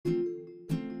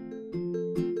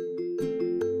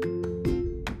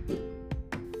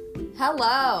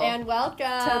Hello. And welcome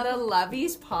to the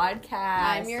Lovies podcast.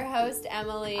 I'm your host,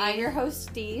 Emily. I'm your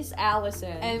hostess,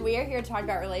 Allison. And we are here to talk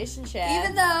about relationships.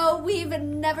 Even though we've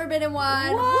never been in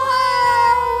one.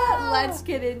 Whoa! Let's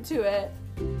get into it.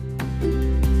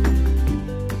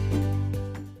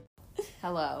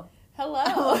 Hello.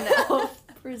 Hello. No.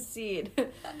 Proceed.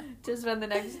 To spend the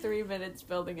next 3 minutes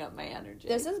building up my energy.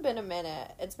 This has been a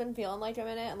minute. It's been feeling like a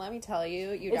minute, and let me tell you,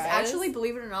 guys. It's actually,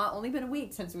 believe it or not, only been a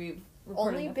week since we've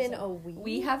recorded only an been episode. a week.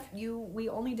 We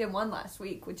only did one last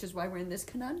week, which is why we're in this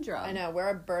conundrum. I know, we're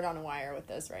a bird on a wire with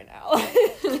this right now.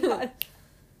 God.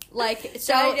 Like,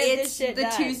 so it's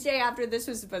the Tuesday after this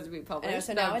was supposed to be published. I know,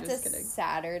 so no, now I'm it's just a kidding.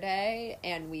 Saturday,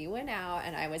 and we went out,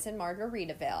 and I was in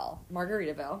Margaritaville.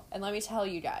 And let me tell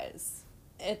you guys,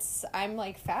 I'm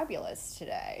like fabulous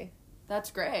today.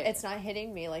 that's great. It's not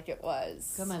hitting me like it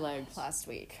was Got my legs. last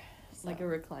week. So. Like a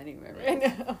reclining mirror. I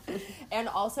know. And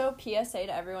also, PSA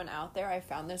to everyone out there, I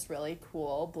found this really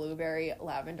cool blueberry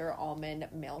lavender almond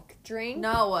milk drink.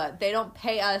 No, they don't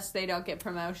pay us. They don't get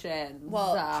promotions.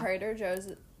 Well, Trader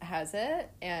Joe's has it,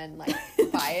 and like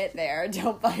buy it there.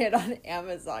 Don't buy it on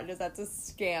Amazon because that's a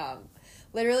scam.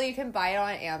 Literally, you can buy it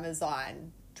on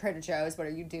Amazon. Trader Joe's, what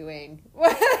are you doing?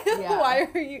 Yeah. Why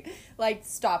are you like?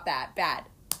 Stop that! Bad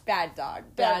dog.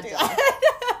 Bad Don't do dog. that.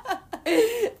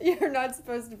 You're not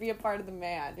supposed to be a part of the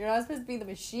man. You're not supposed to be the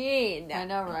machine. I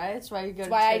know, right? That's why you go. That's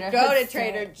why I go to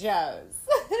Trader Joe's.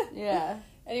 Yeah.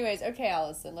 Anyways, okay,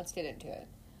 Allison, let's get into it.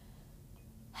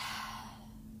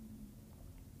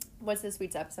 What's this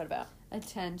week's episode about?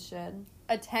 Attention.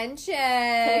 Attention.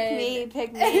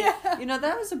 Pick me. Yeah. You know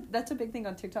that's a big thing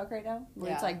on TikTok right now.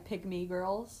 Where it's Yeah. like pick me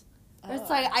girls. Oh.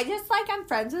 It's like I'm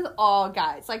friends with all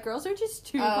guys. Like girls are just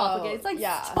too complicated. It's like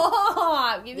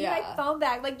stop. Give me my phone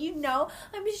back. Like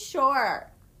I'm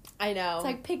sure. I know. It's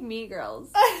like pick me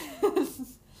girls.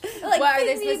 Like, what, are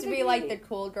they pick me, supposed to be pick like me. the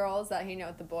cool girls that hang out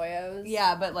with the boyos?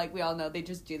 Yeah, but like we all know they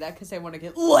just do that because they want to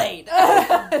get laid.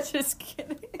 Just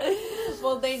kidding.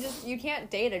 Well, you can't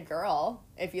date a girl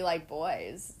if you like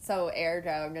boys. So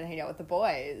ergo, I'm gonna hang out with the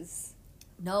boys.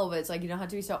 No, but it's like you don't have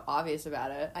to be so obvious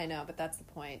about it. I know, but that's the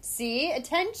point. See?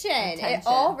 Attention. It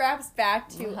all wraps back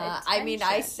to attention. I mean,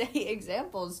 I say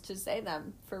examples to say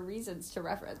them for reasons to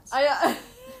reference.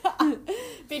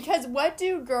 Because what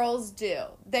do girls do?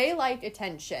 They like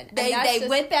attention. They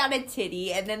whip out a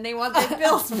titty and then they want their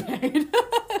bills paid.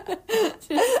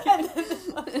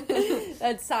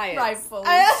 That's science. Rightfully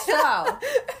so.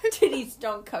 Titties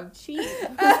don't come cheap.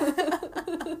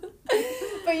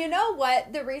 But you know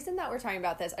what? The reason that we're talking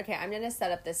about this, okay, I'm going to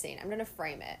set up this scene. I'm going to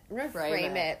frame it. I'm going to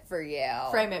frame it for you.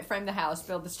 Frame the house,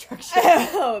 build the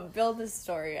structure. Build the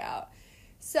story out.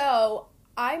 So,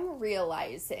 I'm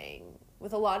realizing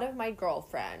with a lot of my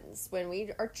girlfriends, when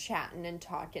we are chatting and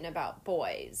talking about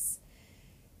boys,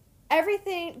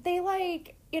 everything, they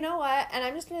like, you know what? And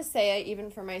I'm just going to say it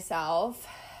even for myself,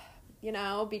 you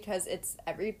know, because it's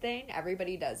everything.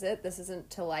 Everybody does it. This isn't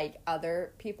to like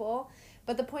other people.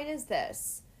 But the point is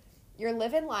this. You're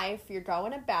living life. You're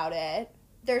going about it.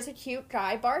 There's a cute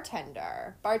guy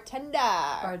bartender.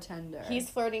 He's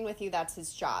flirting with you. That's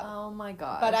his job. Oh my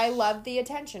gosh. But I love the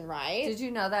attention, right? Did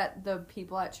you know that the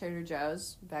people at Trader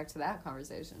Joe's, back to that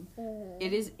conversation,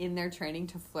 it is in their training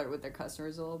to flirt with their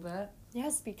customers a little bit?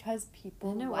 Yes, because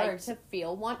people And it like works. to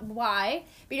feel why?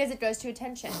 Because it goes to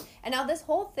attention. And now this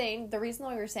whole thing, the reason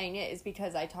why we're saying it is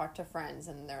because I talk to friends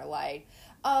and they're like,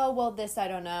 oh, well, this I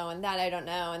don't know, and that I don't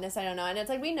know, and this I don't know. And it's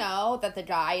like, we know that the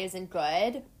guy isn't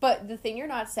good, but the thing you're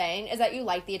not saying is that you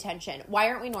like the attention. Why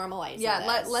aren't we normalizing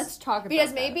this? Let's talk about Because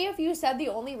that. maybe if you said the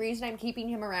only reason I'm keeping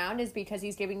him around is because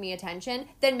he's giving me attention,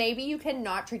 then maybe you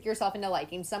cannot trick yourself into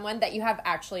liking someone that you have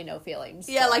actually no feelings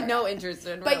Yeah, for. like no interest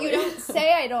in, But really. you don't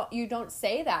say you don't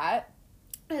say that,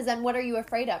 because then what are you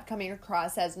afraid of? Coming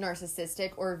across as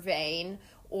narcissistic or vain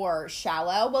or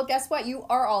shallow? Well, guess what? You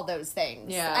are all those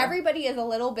things. Yeah. Everybody is a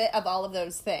little bit of all of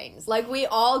those things. Like, we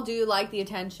all do like the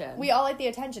attention. We all like the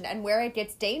attention, and where it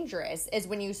gets dangerous is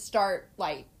when you start,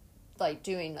 like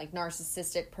doing, like,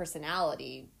 narcissistic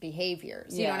personality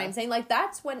behaviors. You know what I'm saying? Like,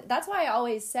 that's why I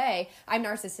always say I'm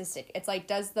narcissistic. It's like,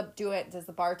 does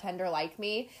the bartender like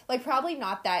me? Like, probably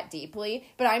not that deeply,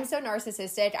 but I'm so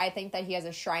narcissistic, I think that he has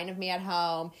a shrine of me at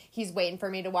home. He's waiting for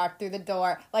me to walk through the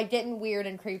door, like, getting weird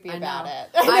and creepy about it.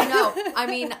 I know. I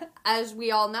mean, as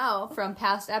we all know from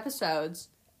past episodes,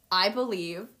 I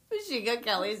believe Shiga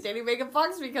Kelly is dating Megan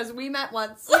Fox because we met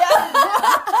once.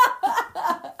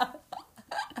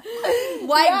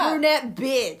 White brunette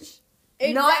bitch.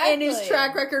 Exactly. Not in his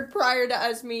track record prior to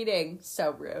us meeting.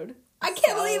 So rude. I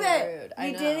can't believe it. I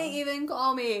He know. didn't even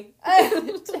call me.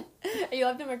 You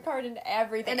left him a card and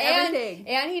everything. And everything.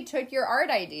 And he took your art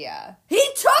idea. He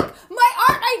took my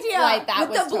art idea Like, that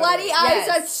with was the bloody totally- eyes. yes.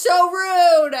 That's so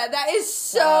rude. That is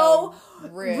so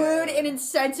rude. rude and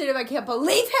insensitive. I can't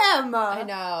believe him. I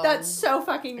know. That's so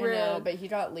fucking rude. I know, but he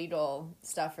got legal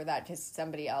stuff for that because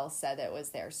somebody else said it was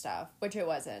their stuff, which it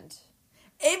wasn't.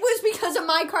 It was because of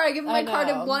my card. I give him my card,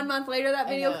 know. and 1 month later that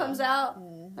video know. comes out.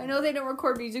 I know they don't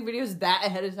record music videos that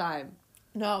ahead of time.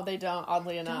 No, they don't,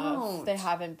 oddly enough. Don't. They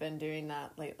haven't been doing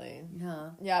that lately. Yeah.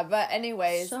 Yeah, but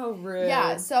anyways. So rude.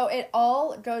 Yeah, so it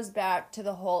all goes back to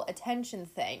the whole attention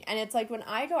thing. And it's like when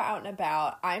I go out and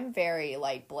about, I'm very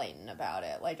like blatant about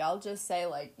it. Like I'll just say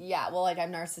like, yeah, well like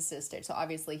I'm narcissistic, so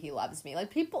obviously he loves me. Like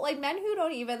people, like men who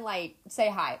don't even like say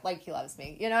hi, like he loves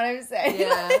me. You know what I'm saying?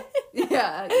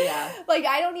 Yeah. Yeah. Like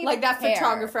I don't even Like that care.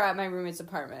 photographer at my roommate's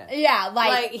apartment. Yeah,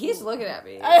 Like, he's looking at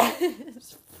me.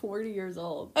 He's 40 years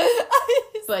old.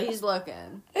 But he's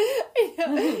looking.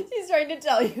 He's trying to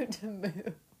tell you to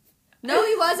move. No,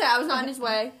 he wasn't. I was not in his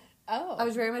way. Oh. I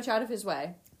was very much out of his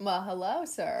way. Well, hello,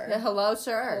 sir. Yeah, hello,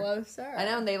 sir. Hello, sir. I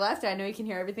know, and they left. I know you can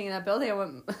hear everything in that building. I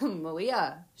went,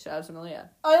 Malia. Shout out to Malia.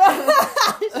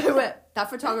 Oh, I went, that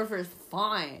photographer is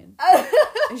fine.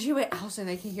 And she went, Allison,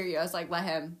 they can hear you. I was like, let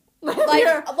him. like,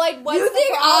 what's you the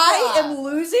think I problem? am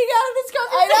losing out of this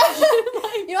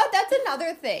conversation? You know what? That's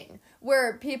another thing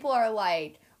where people are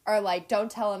like, don't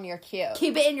tell him you're cute.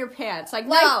 Keep it in your pants. Like,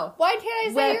 Like, no. why can't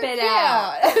I say Whip you're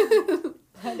it cute? out.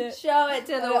 Let it- Show it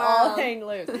to let the it all world. hang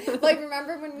loose. Like,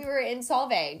 remember when we were in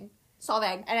Solvang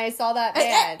Solvang. and I saw that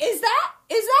man? Is that?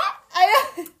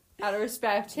 Out of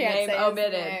respect, Can't name say his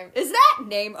omitted. name. Is that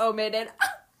name omitted?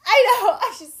 I know.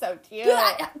 She's so cute.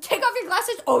 Dude, take off your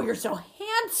glasses. Oh, you're so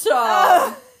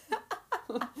handsome.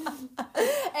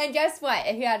 And guess what?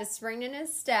 He had a spring in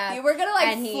his step. You were gonna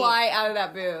and he- fly out of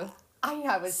that booth.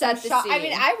 I was Set so the shocked. I scene.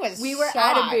 mean, I was We were shocked.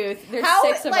 at a booth. There's how,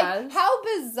 6 of like, us. How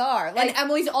bizarre. Like, And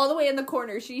Emily's all the way in the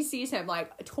corner. She sees him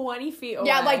like 20 feet away.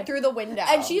 yeah, like through the window.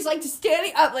 And she's like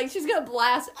standing up, like she's gonna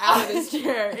blast out of this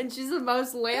chair. And she's the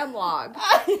most landlocked.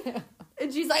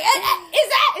 And she's like, is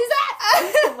that?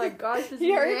 Oh my gosh, this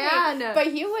He heard man. me. But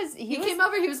he He came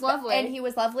over, he was lovely. And he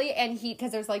was lovely, and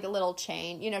because there's like a little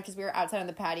chain, you know, because we were outside on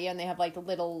the patio and they have like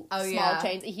little small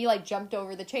chains. He like jumped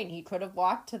over the chain. He could have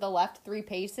walked to the left 3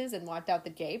 paces and walked out the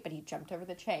gate, but he jumped over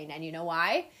the chain. And you know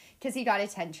why? Because he got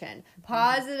attention.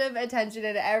 Positive attention,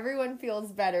 and everyone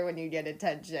feels better when you get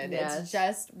attention. Yes. It's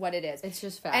just what it is. It's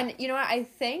just fact. And you know what? I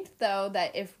think, though,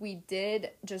 that if we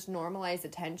did just normalize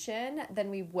attention,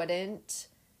 then we wouldn't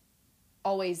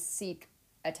always seek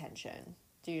attention.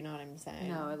 Do you know what I'm saying?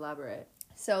 No, elaborate.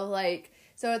 So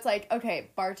it's like, okay,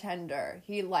 bartender,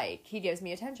 he gives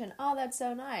me attention. Oh, that's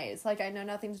so nice. Like, I know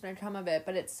nothing's going to come of it,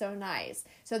 but it's so nice.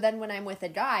 So then when I'm with a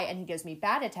guy and he gives me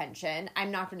bad attention,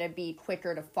 I'm not going to be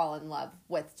quicker to fall in love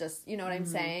with just, you know what I'm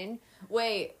saying?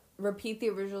 Wait, repeat the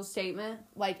original statement.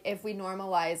 Like, if we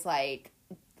normalize, like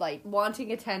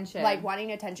Wanting attention. like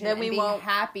wanting attention Then and we being won't-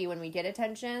 happy when we get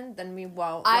attention, then we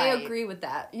won't. I like- agree with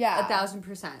that. Yeah.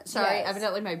 1,000%. Sorry, Yes.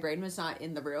 evidently my brain was not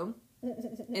in the room.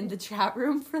 In the chat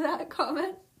room for that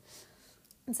comment.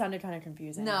 It sounded kind of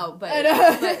confusing. No, but I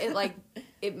know. but it like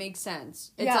it makes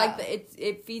sense. It's Yeah. like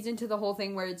it feeds into the whole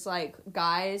thing where it's like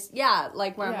guys, yeah,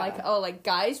 like where I'm like, oh, like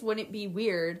guys wouldn't be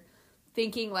weird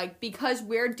thinking like because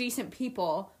we're decent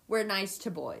people, we're nice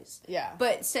to boys. Yeah.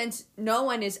 But since no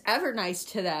one is ever nice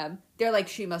to them, they're like,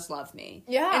 she must love me.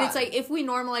 Yeah. And it's like if we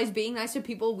normalize being nice to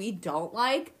people we don't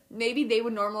like, maybe they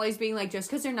would normalize being like, just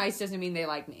because they're nice doesn't mean they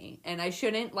like me, and I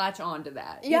shouldn't latch on to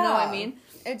that. You know what I mean?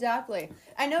 Exactly.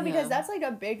 I know because Yeah. that's like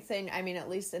a big thing. I mean, at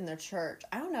least in the church.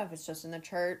 I don't know if it's just in the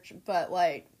church, but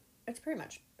like it's pretty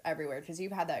much everywhere because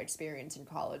you've had that experience in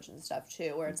college and stuff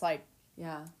too, where it's like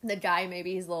Yeah. the guy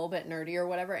maybe he's a little bit nerdy or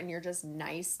whatever, and you're just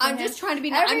nice. To I'm him. just trying to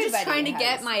be. I'm just Everybody trying to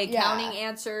get has- my accounting yeah.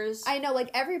 answers. I know, like,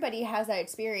 everybody has that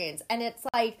experience. And it's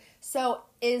like, so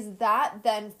is that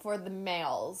then for the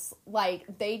males? Like,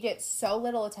 they get so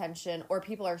little attention, or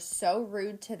people are so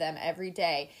rude to them every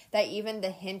day that even the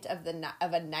hint of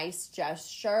a nice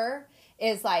gesture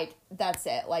is like, that's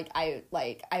it. Like,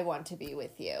 I want to be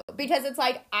with you. Because it's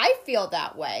like, I feel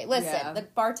that way. Listen, Yeah. the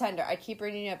bartender, I keep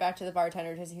bringing it back to the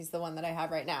bartender because he's the one that I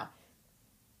have right now.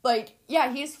 Like,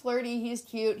 yeah, he's flirty, he's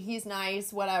cute, he's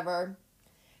nice, whatever.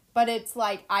 But it's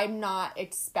like, I'm not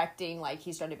expecting, like,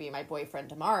 he's going to be my boyfriend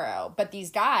tomorrow. But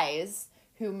these guys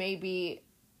who maybe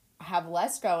have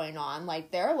less going on,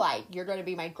 like, they're like, you're going to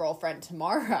be my girlfriend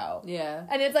tomorrow. Yeah.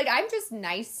 And it's like, I'm just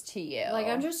nice to you. Like,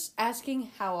 I'm just asking,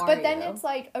 how are you? But then it's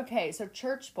like, okay, so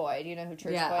Church Boy, do you know who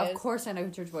Church Boy yeah, is? of course I know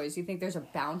who Church Boy is. You think there's a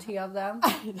bounty of them?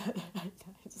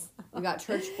 We got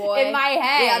Church Boy. In my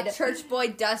head. We got Church Boy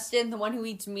Dustin, the one who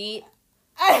eats meat.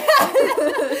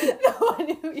 The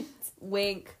one who eats.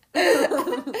 Wink.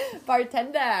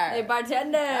 Bartender. Hey,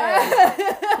 bartender.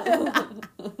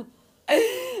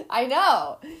 I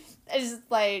know. It's just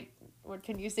like, what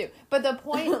can you do? But the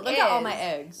point Look is, at all my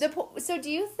eggs. So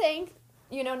do you think,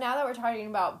 now that we're talking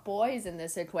about boys in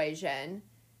this equation,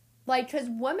 like, because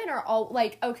women are all,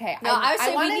 like, okay. No, I would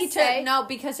say we need say, to, no,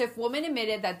 because if women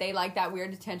admitted that they like that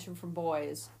weird attention from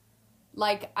boys,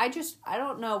 like, I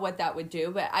don't know what that would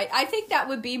do, but I think that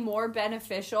would be more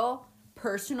beneficial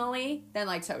personally than,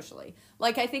 like, socially.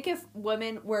 Like, I think if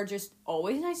women were just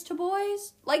always nice to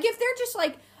boys, like, if they're just,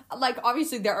 like,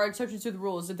 obviously there are exceptions to the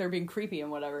rules if they're being creepy and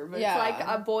whatever, but Yeah. it's like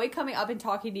a boy coming up and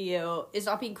talking to you is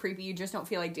not being creepy, you just don't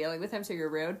feel like dealing with him, so you're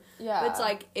rude. Yeah. But it's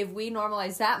like, if we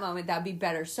normalize that moment, that'd be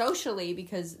better socially,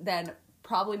 because then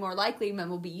probably more likely men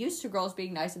will be used to girls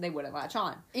being nice and they wouldn't latch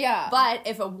on. Yeah. But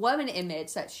if a woman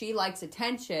admits that she likes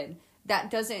attention, that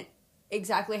doesn't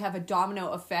exactly have a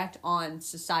domino effect on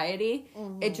society.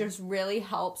 Mm-hmm. It just really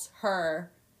helps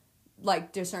her,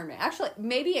 like, discernment. Actually,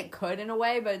 maybe it could in a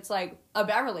way, but it's like a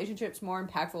bad relationship's more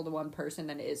impactful to one person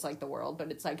than it is, like, the world.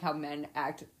 But it's like how men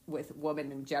act with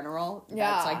women in general.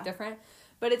 Yeah. That's, like, different.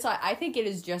 But it's like, I think it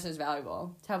is just as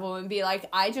valuable to have a woman be like,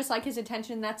 I just like his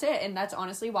attention, that's it. And that's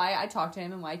honestly why I talk to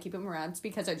him and why I keep him around. It's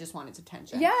because I just want his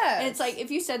attention. Yes. And it's like, if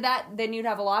you said that, then you'd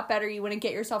have a lot better. You wouldn't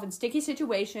get yourself in sticky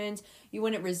situations. You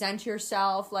wouldn't resent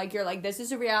yourself. Like, you're like, this is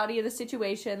the reality of the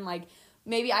situation. Like,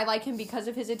 maybe I like him because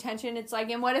of his attention. It's like,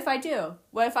 and what if I do?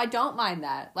 What if I don't mind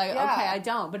that? Like, Yeah. okay, I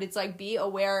don't. But it's like, be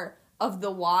aware of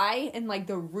the why and, like,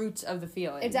 the roots of the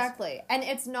feelings. Exactly. And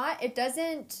it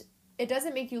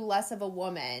doesn't make you less of a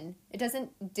woman. It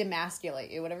doesn't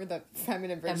demasculate you, whatever the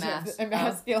feminine version of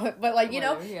emasculate. But, like,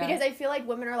 Whatever, yeah. because I feel like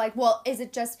women are like, well, is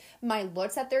it just my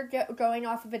looks that they're going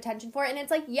off of attention for? And it's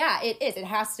like, yeah, it is. It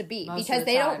has to be. Most of because the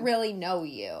they time. don't really know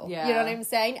you. Yeah. You know what I'm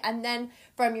saying? And then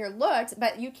from your looks,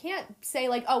 but you can't say,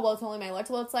 like, oh, well, it's only my looks.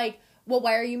 Well, it's like, well,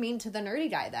 why are you mean to the nerdy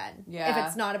guy then? Yeah. If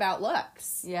it's not about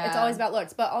looks. Yeah. It's always about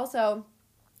looks. But also,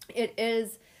 it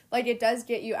is... like, it does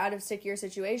get you out of stickier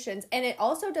situations. And it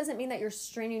also doesn't mean that you're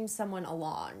stringing someone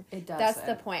along. It doesn't. That's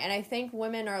the point. And I think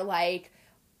women are like,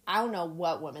 I don't know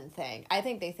what women think. I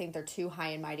think they think they're too high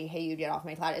and mighty. Hey, you get off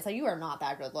my cloud. It's like, you are not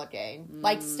that good looking.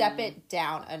 Like, step it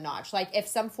down a notch. Like, if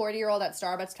some 40-year-old at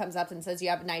Starbucks comes up and says you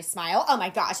have a nice smile, oh my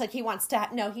gosh, like, he wants to...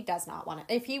 no, he does not want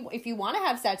to. If you want to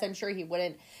have sex, I'm sure he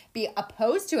wouldn't be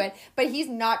opposed to it, but he's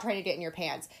not trying to get in your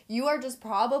pants. You are just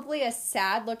probably a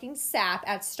sad-looking sap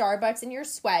at Starbucks in your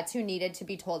sweats who needed to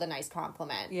be told a nice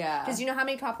compliment. Yeah. Because you know how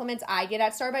many compliments I get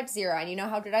at Starbucks? 0. And you know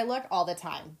how good I look? All the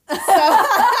time.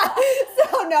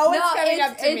 So no one's coming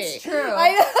up to me. It's true.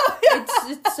 I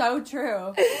know. It's so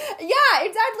true. Yeah,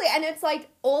 exactly. And it's like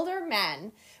older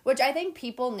men, which I think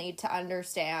people need to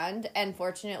understand. And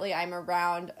fortunately, I'm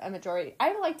around a majority.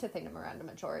 I like to think I'm around a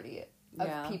majority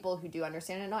of people who do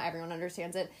understand it. Not everyone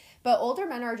understands it. But older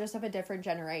men are just of a different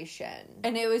generation.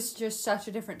 And it was just such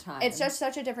a different time. It's just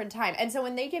such a different time. And so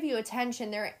when they give you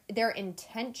attention, their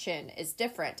intention is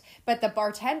different. But the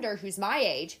bartender who's my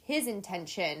age, his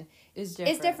intention is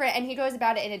different. And he goes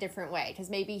about it in a different way. Because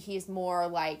maybe he's more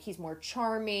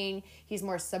charming, he's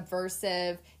more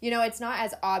subversive. You know, it's not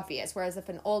as obvious. Whereas if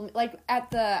an old, like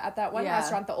at that one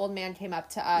restaurant, the old man came up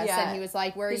to us and he was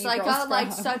like, where are you like, girls oh, from?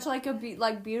 like such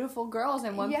like beautiful girls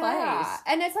in one place.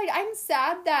 And it's like, I'm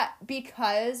sad that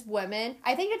because women,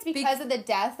 I think it's because of the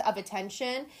death of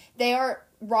attention, they are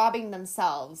robbing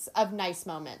themselves of nice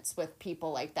moments with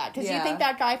people like that. Because you think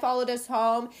that guy followed us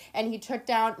home and he took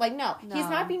down, like, no, he's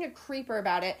not being a creeper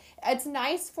about it. It's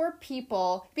nice for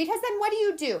people, because then what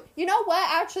do? You know what?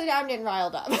 Actually, now I'm getting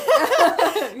riled up.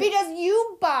 Because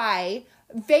you buy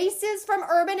vases from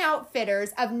Urban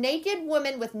Outfitters of naked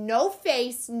women with no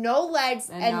face, no legs,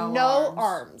 and no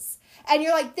arms. And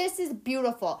you're like, this is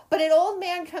beautiful. But an old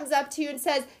man comes up to you and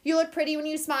says, you look pretty when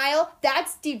you smile.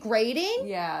 That's degrading?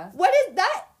 Yeah. What is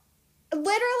that?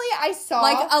 Literally, I saw...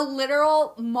 like a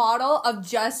literal model of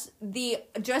just the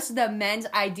men's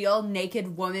ideal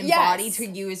naked woman body to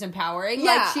you is empowering.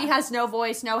 Yeah. Like, she has no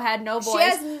voice, no head, no voice, she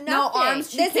has nothing. No arms,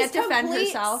 she this can't is defend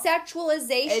herself.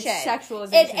 Sexualization. It's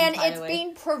sexualization, and it's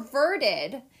being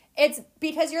perverted. It's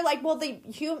because you're like, well,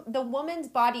 the woman's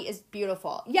body is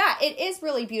beautiful. Yeah, it is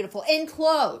really beautiful in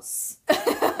clothes, you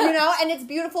know, and it's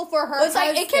beautiful for her. Well, it's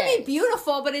like, it can be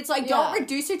beautiful, but it's like, don't Yeah.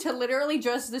 reduce it to literally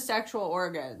just the sexual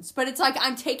organs. But it's like,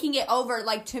 I'm taking it over,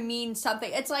 like, to mean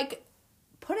something. It's like,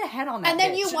 put a head on that. And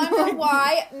then bitch. you wonder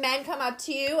why men come up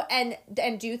to you and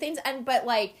do things, but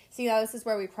like, see, now this is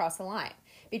where we cross the line.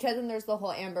 Because then there's the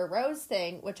whole Amber Rose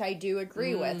thing, which I do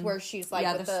agree with, where she's like,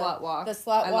 with the slut walk. The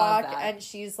slut walk, and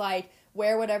she's like,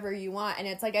 wear whatever you want. And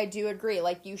it's like, I do agree.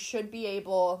 Like, you should be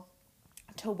able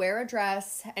to wear a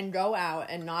dress and go out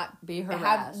and not be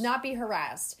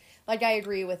harassed. Like, I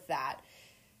agree with that.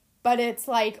 But it's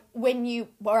like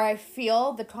where I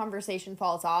feel the conversation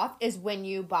falls off is when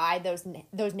you buy those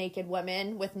naked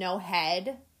women with no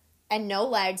head and no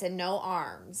legs and no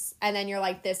arms. And then you're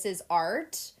like, this is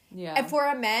art. Yeah. And for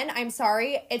a men, I'm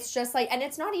sorry, it's just like, and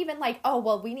it's not even like, oh,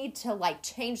 well, we need to like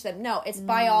change them. No, it's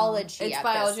biology. It's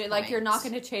biology. Like, you're not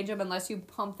going to change them unless you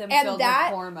pump them and filled that,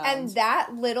 with hormones. And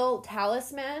that little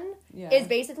talisman is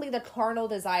basically the carnal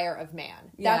desire of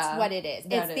man. That's what it is.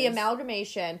 It's the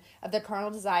amalgamation of the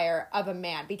carnal desire of a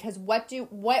man. Because why do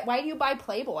you buy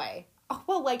Playboy? Oh,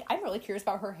 well, like, I'm really curious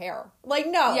about her hair. Like,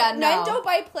 no. Yeah, no. Men don't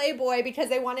buy Playboy because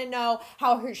they want to know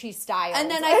how she's styled. And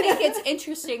then I think it's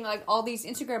interesting, like, all these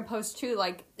Instagram posts, too,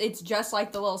 like, it's just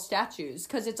like the little statues.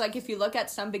 Because it's like, if you look at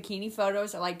some bikini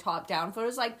photos or, like, top-down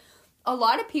photos, like, a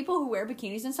lot of people who wear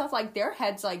bikinis and stuff, like, their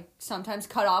heads, like, sometimes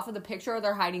cut off of the picture or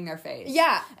they're hiding their face.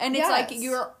 Yeah. And it's like,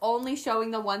 you're only showing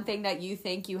the one thing that you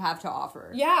think you have to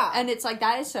offer. Yeah. And it's like,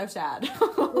 that is so sad.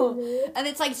 And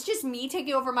it's like, it's just me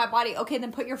taking over my body. Okay,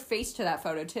 then put your face to that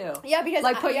photo, too. Yeah, because...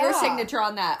 Like, put your signature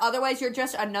on that. Otherwise, you're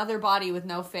just another body with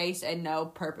no face and no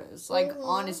purpose. Like,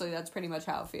 honestly, that's pretty much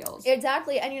how it feels.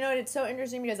 Exactly. And, you know, it's so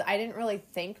interesting because I didn't really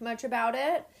think much about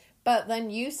it. But then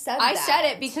you said that. I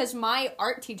said it because my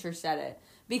art teacher said it.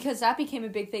 Because that became a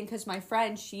big thing because my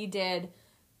friend, she did,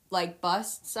 like,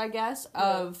 busts, I guess,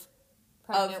 of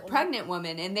pregnant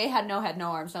women. And they had no head, no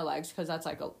arms, no legs because that's,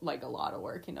 like a lot of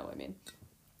work, you know what I mean?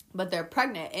 But they're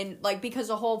pregnant. And, like, because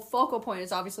the whole focal point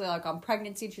is obviously, like, on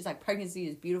pregnancy. She's like, pregnancy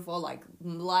is beautiful, like,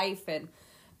 life. And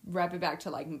wrap it back to,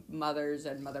 like, mothers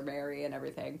and Mother Mary and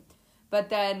everything. But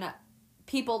then...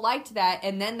 people liked that,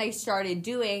 and then they started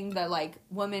doing the, like,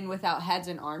 women without heads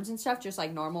and arms and stuff, just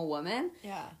like normal women.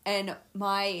 Yeah. And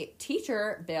my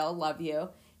teacher, Bill, love you,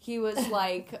 he was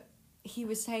like, he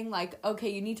was saying, like, okay,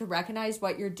 you need to recognize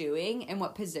what you're doing and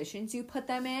what positions you put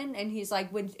them in. And he's like,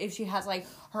 if she has, like,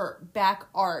 her back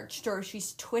arched or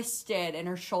she's twisted and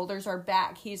her shoulders are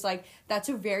back, he's like, that's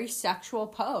a very sexual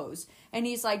pose. And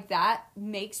he's like, that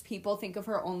makes people think of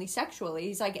her only sexually.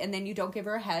 He's like, and then you don't give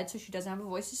her a head, so she doesn't have a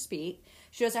voice to speak.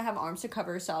 She doesn't have arms to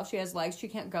cover herself. She has legs. She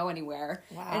can't go anywhere.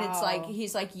 Wow. And it's like,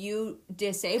 he's like, you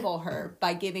disable her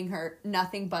by giving her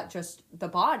nothing but just the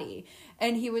body.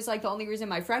 And he was like, the only reason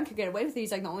my friend could get away with it,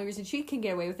 he's like, the only reason she can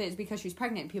get away with it is because she's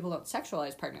pregnant. People don't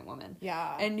sexualize pregnant women.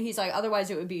 Yeah. And he's like, otherwise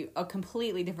it would be a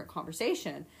completely different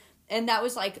conversation. And that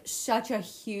was, like, such a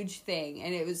huge thing.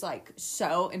 And it was, like,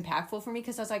 so impactful for me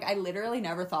because I was like, I literally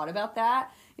never thought about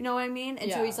that. You know what I mean?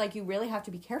 And so he's like, you really have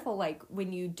to be careful, like,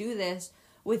 when you do this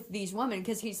with these women.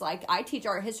 Because he's like, I teach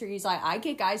art history. He's like, I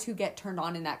get guys who get turned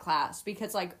on in that class.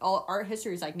 Because, like, all art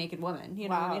history is, like, naked women. You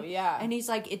know what I mean? Yeah. And he's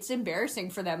like, it's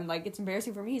embarrassing for them. And, like, it's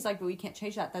embarrassing for me. He's like, but we can't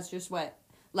change that. That's just what...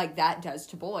 like, that does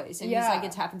to boys. And he's like,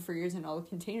 it's happened for years and it'll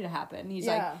continue to happen. He's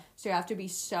like, so you have to be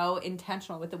so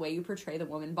intentional with the way you portray the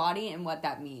woman body and what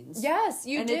that means. Yes,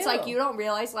 you do. And it's like, you don't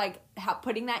realize, like, how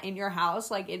putting that in your house,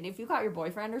 like, and if you got your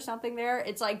boyfriend or something there,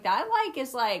 it's like, that, like,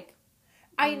 is like...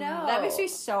 I know. That makes me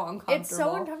so uncomfortable. It's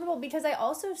so uncomfortable because I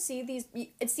also see these...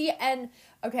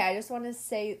 okay, I just want to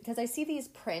say... because I see these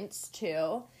prints,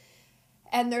 too...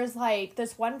 And there's, like,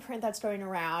 this one print that's going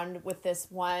around with this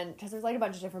one... because there's, like, a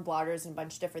bunch of different bloggers and a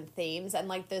bunch of different themes. And,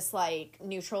 like, this, like,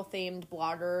 neutral-themed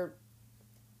blogger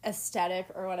aesthetic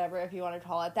or whatever, if you want to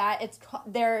call it that.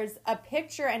 There's a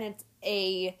picture and it's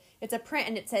a print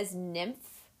and it says nymph.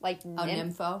 Like,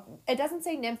 nympho? It doesn't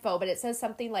say nympho, but it says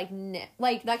something like...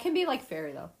 like that can be, like,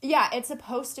 fairy, though. Yeah, it's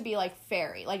supposed to be, like,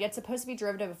 fairy. Like, it's supposed to be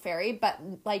derivative of fairy, but,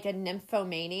 like, a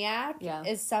nymphomaniac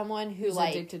is someone who's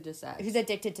addicted to sex. Who's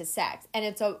addicted to sex. And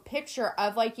it's a picture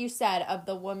of, like you said, of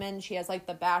the woman. She has, like,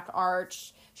 the back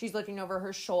arch. She's looking over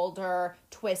her shoulder,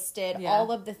 twisted,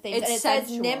 all of the things. It's and it sensual.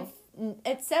 says nymph.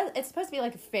 It says it's supposed to be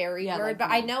like a fairy word, like,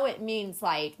 but I know it means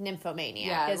like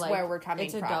nymphomaniac is like, where we're coming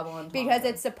from. It's a double entendre. Because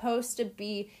it's supposed to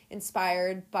be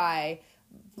inspired by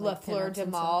La Fleur de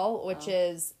Mal, which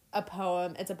is a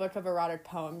poem. It's a book of erotic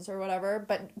poems or whatever.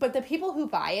 But the people who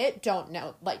buy it don't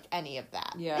know like any of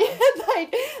that. Yeah,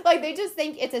 like they just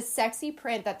think it's a sexy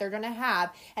print that they're gonna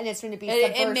have, and it's gonna be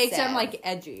subversive. It makes them like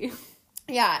edgy.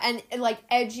 Yeah, and like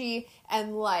edgy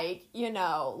and like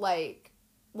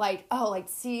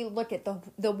see, look at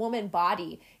the woman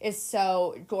body is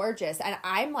so gorgeous. And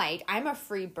I'm a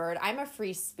free bird. I'm a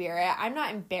free spirit. I'm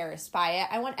not embarrassed by it.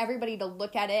 I want everybody to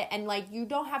look at it and like, you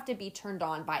don't have to be turned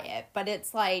on by it, but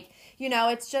it's like, you know,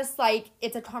 it's just like,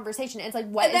 it's a conversation. It's like,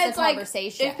 what is the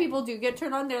conversation? Like, if people do get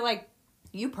turned on, they're like,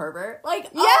 You pervert. Like,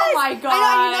 Yes! oh my god.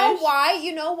 I know, you know why?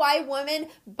 You know why women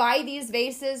buy these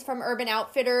vases from Urban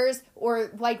Outfitters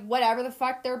or like whatever the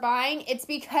fuck they're buying? It's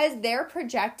because they're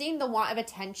projecting the want of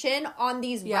attention on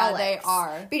these relics. they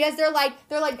are. Because they're like,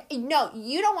 no,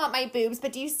 you don't want my boobs,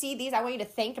 but do you see these? I want you to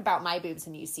think about my boobs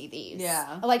when you see these.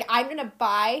 Yeah. Like, I'm gonna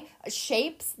buy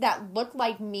shapes that look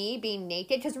like me being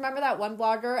naked. Because remember that one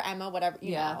blogger, Emma, whatever,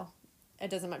 you know. It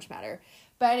doesn't much matter.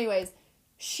 But anyways,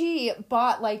 she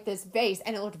bought like this vase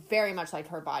and it looked very much like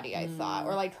her body, I thought,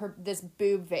 or like this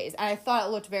boob vase, and I thought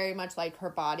it looked very much like her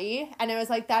body, and it was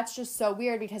like, that's just so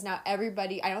weird, because now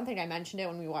everybody, I don't think I mentioned it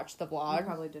when we watched the vlog. You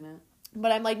probably didn't.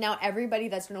 But I'm like, now everybody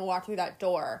that's going to walk through that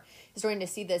door is going to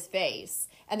see this vase,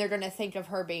 and they're going to think of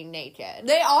her being naked.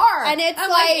 They are. And it's like,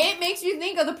 like, it makes you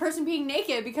think of the person being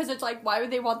naked, because it's like, why would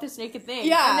they want this naked thing?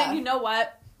 Yeah. And then you know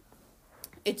what?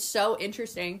 It's so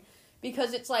interesting,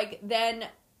 because it's like, then,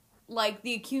 like,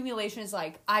 the accumulation is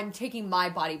like, I'm taking my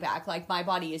body back. Like, my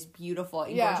body is beautiful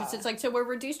and gorgeous. It's like, so we're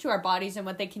reduced to our bodies and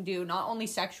what they can do, not only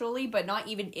sexually, but not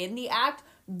even in the act,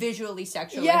 visually,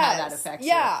 sexually, how that affects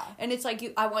you. And it's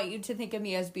like, I want you to think of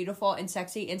me as beautiful and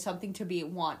sexy and something to be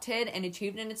wanted and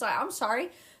achieved. And it's like, I'm sorry,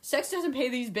 sex doesn't pay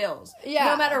these bills.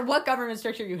 No matter what government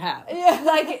structure you have.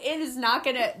 Like, it's not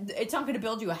gonna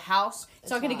build you a house.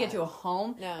 It's not gonna get you a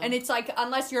home. No. And it's like,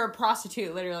 unless you're a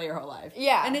prostitute literally your whole life.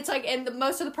 And it's like, and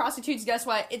most of the prostitutes, guess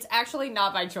what? It's actually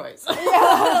not by choice.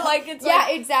 Like, it's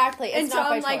like, exactly. It's not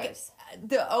by choice. Like,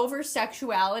 the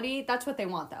over-sexuality, that's what they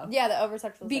want, though. Yeah, the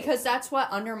over-sexualization. Because that's what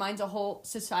undermines a whole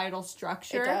societal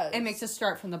structure. It does. And makes us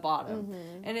start from the bottom.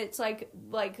 Mm-hmm. And it's like,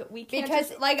 we can't because,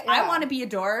 just, like, I want to be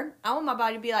adored. I want my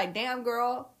body to be like, damn,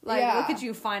 girl. Like, look at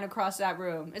you fine across that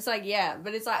room. It's like, yeah,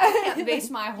 but it's like, I can't base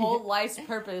my whole life's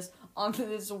purpose on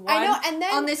this one, I know, and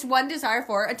then, on this one desire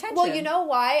for attention. Well, you know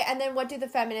why? And then what do the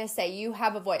feminists say? You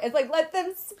have a voice. It's like, let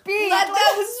them speak. Let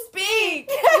them speak.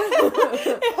 They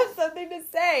have something to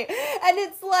say. And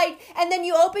it's like, and then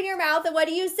you open your mouth and what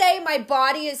do you say? My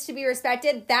body is to be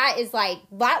respected. That is like,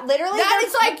 literally. That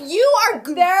is like, you are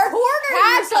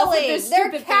cornering yourself with this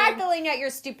stupid They're cackling at your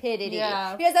stupidity.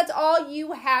 Yeah. Because that's all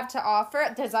you have to offer.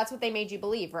 Because that's what they made you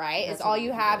believe, right? That's is all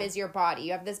you have is your body.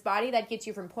 You have this body that gets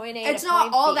you from point A to point B. It's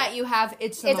not all that you have,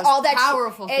 it's the most all that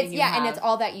powerful thing you have. and it's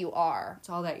all that you are. It's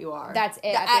all that you are. That's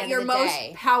it. At your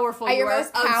most powerful, at your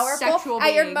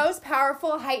most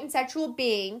powerful, heightened sexual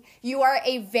being, you are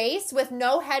a vase with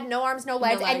no head, no arms, no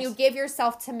legs, and you give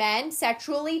yourself to men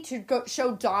sexually to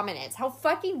show dominance. How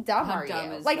fucking dumb are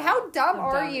you? Like, how dumb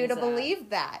are you to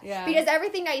believe that? Yeah. Because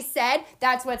everything I said,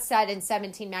 that's what's said in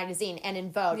 17 magazine and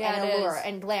in Vogue and Allure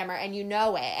and Glamour, and you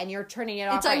know it, and you're turning it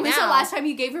off. It's like, when's the last time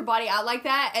you gave your body out like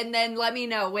that? And then let me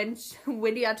know when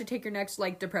do you have to take your next,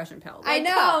 like, depression pill? Like, I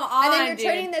know. Come on, and then you're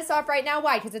turning this off right now.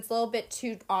 Why? Because it's a little bit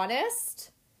too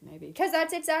honest? Maybe. Because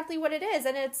that's exactly what it is.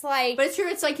 And it's like... But it's true.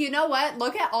 It's like, you know what?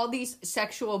 Look at all these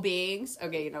sexual beings.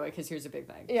 Okay, you know what? Because here's a big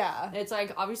thing. Yeah. It's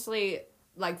like, obviously...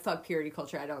 Like, fuck purity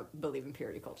culture. I don't believe in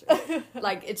purity culture.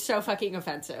 Like, it's so fucking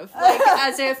offensive. Like,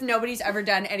 as if nobody's ever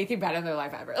done anything bad in their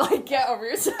life ever. Like, get over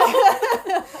yourself.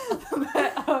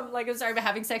 But, like, I'm sorry, but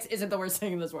having sex isn't the worst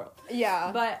thing in this world.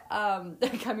 Yeah. But,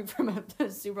 coming from a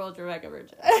super ultra mega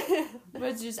virgin. But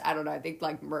it's just, I don't know, I think,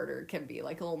 like, murder can be,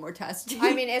 like, a little more testy.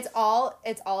 I mean, it's all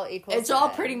equal. It's all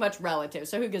pretty much relative,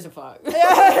 so who gives a fuck?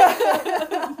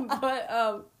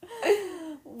 But,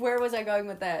 where was I going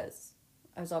with this?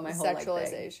 I was on my whole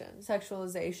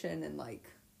sexualization and like,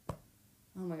 oh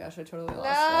my gosh, I totally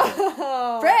lost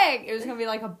it. Frick! It was gonna be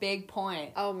like a big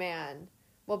point. Oh man,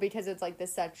 well because it's like the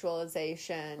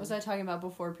sexualization. What was I talking about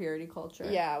before purity culture?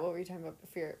 Yeah, what were you talking about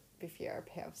before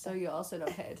pimp? So you also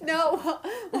don't pay attention. No,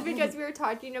 well because we were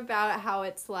talking about how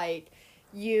it's like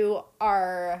you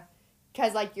are.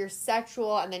 Because, like, you're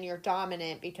sexual and then you're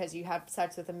dominant because you have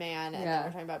sex with a man. And then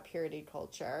we're talking about purity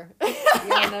culture.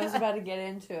 Yeah, and I was about to get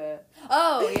into it.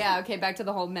 Oh, yeah, okay, back to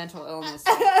the whole mental illness.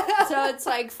 So it's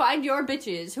like, find your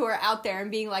bitches who are out there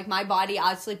and being like, my body,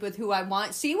 I sleep with who I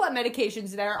want. See what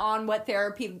medications they're on, what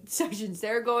therapy sessions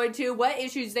they're going to, what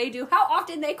issues they do, how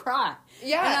often they cry.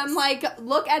 Yeah. And I'm like,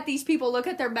 look at these people, look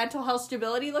at their mental health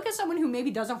stability, look at someone who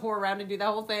maybe doesn't whore around and do that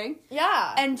whole thing.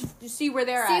 Yeah. And see where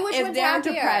they're at. If they're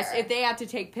depressed, if they have to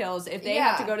take pills, if they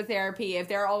have to go to therapy, if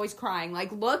they're always crying,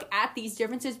 like, look at these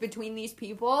differences between these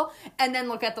people and then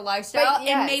look at the lifestyle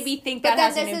and maybe think that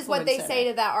has an influence. But then this is what they say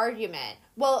to that argument.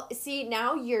 Well, see,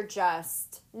 now you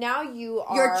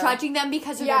are... You're judging them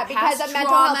because of their past of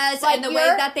traumas and the way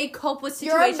that they cope with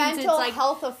situations. You're a mental it's like,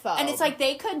 healthophobe. And it's like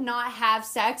they could not have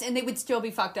sex and they would still be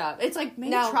fucked up. It's like,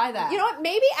 maybe try that. You know what?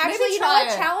 Maybe actually,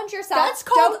 challenge yourself. That's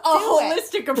called a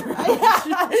holistic approach.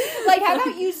 Like, how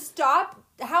about you stop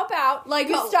how about Like,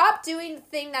 you stop doing the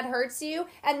thing that hurts you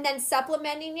and then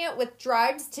supplementing it with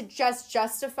drugs to just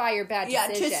justify your bad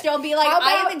decision? To still be like,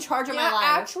 I am in charge of my life.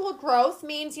 Actual growth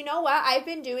means, you know what? I've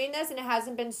been doing this and it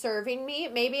hasn't been serving me.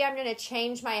 Maybe I'm going to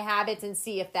change my habits and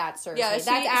see if that serves me. That's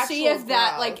actual see if growth.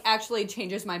 that, like, actually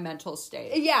changes my mental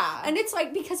state. Yeah. And it's,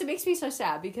 like, because it makes me so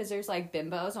sad because there's, like,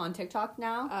 bimbos on TikTok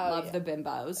now. Love the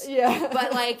bimbos. Yeah.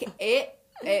 But, like,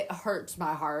 it hurts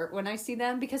my heart when I see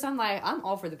them because I'm like, I'm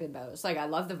all for the bimbos. Like, I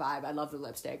love the vibe. I love the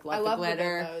lipstick. Love the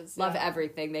glitter. Bimbos, love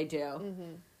everything they do.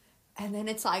 Mm-hmm. And then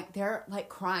it's like, they're, like,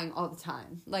 crying all the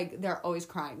time. Like, they're always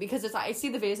crying. Because it's like, I see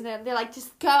the videos and they're like,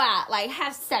 just go out. Like,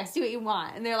 have sex. Do what you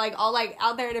want. And they're, like, all, like,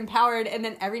 out there and empowered. And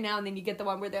then every now and then you get the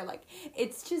one where they're like,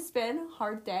 it's just been a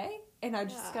hard day. And I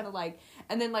just gotta, like...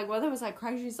 And then, like, one of them was, like,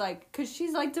 crying. She's like... Because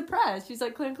she's, like, depressed. She's,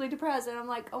 like, clinically depressed. And I'm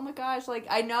like, oh, my gosh. Like,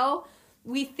 I know...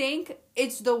 We think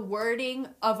it's the wording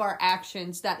of our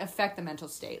actions that affect the mental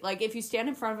state. Like, if you stand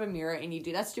in front of a mirror and you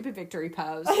do that stupid victory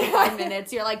pose for 5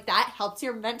 minutes, you're like, that helps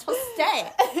your mental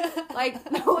state.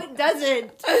 Like, no, it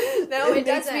doesn't. No, it makes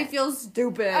doesn't. me feel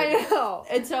stupid. I know.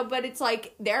 And so, but it's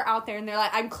like, they're out there and they're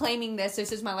like, I'm claiming this.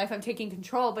 This is my life. I'm taking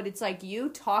control. But it's like, you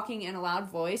talking in a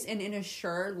loud voice and in a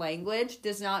sure language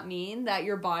does not mean that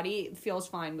your body feels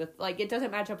fine with, like, it doesn't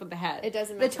match up with the head. It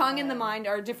doesn't match The up tongue with and the the head. mind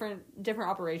are different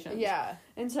operations. Yeah.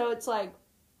 And so it's like,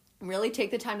 really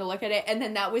take the time to look at it. And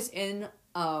then that was in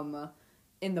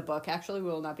the book, actually, We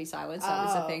Will Not Be Silenced. That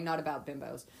was a thing, not about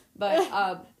bimbos.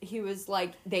 But he was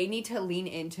like, they need to lean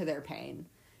into their pain.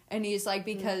 And he's like,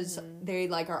 because they,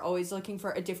 like, are always looking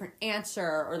for a different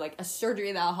answer or, like, a surgery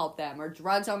that'll help them or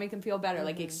drugs that'll make them feel better,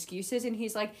 like, excuses. And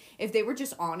he's like, if they were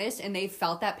just honest and they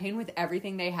felt that pain with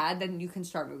everything they had, then you can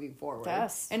start moving forward.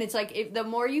 Yes. And it's like, if the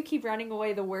more you keep running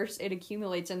away, the worse it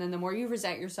accumulates. And then the more you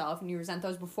resent yourself and you resent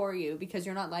those before you because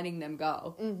you're not letting them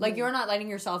go. Like, you're not letting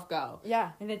yourself go.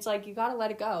 Yeah. And it's like, you gotta let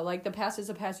it go. Like, the past is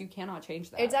a past. You cannot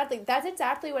change that. Exactly. That's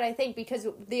exactly what I think, because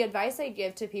the advice I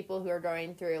give to people who are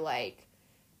going through, like,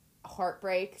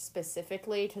 heartbreak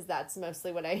specifically, because that's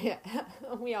mostly what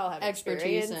we all have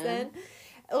experience in.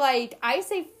 Like, I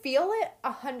say feel it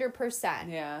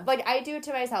 100%. Yeah. Like, I do it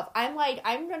to myself. I'm like,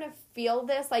 I'm going to feel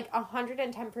this, like,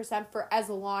 110% for as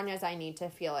long as I need to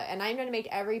feel it. And I'm going to make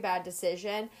every bad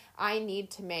decision I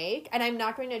need to make. And I'm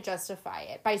not going to justify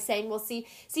it by saying, well, see,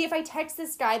 if I text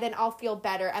this guy, then I'll feel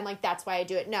better. And, like, that's why I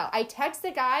do it. No, I text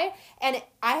the guy, and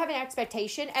I have an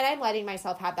expectation, and I'm letting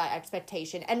myself have that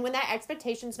expectation. And when that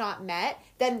expectation's not met,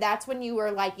 then that's when you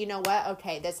were like, you know what?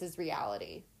 Okay, this is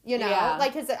reality. You know? Yeah.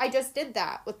 Like, because I just did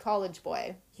that with College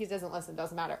Boy. He doesn't listen,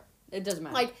 doesn't matter. It doesn't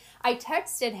matter. Like, I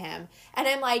texted him, and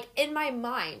I'm like, in my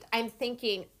mind, I'm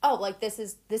thinking, oh, like, this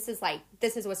is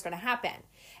what's going to happen.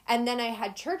 And then I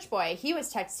had Church Boy. He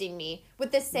was texting me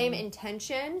with the same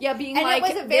intention. Yeah, being and like,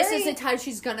 it was this is the time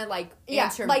she's gonna, like,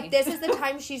 answer me. like, this is the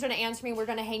time she's going to answer me. We're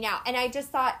going to hang out. And I just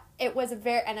thought it was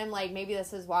and I'm like, maybe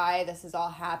this is why this is all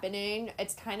happening.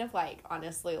 It's kind of like,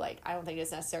 honestly, like, I don't think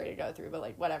it's necessary to go through, but,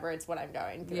 like, whatever, it's what I'm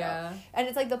going through. Yeah. And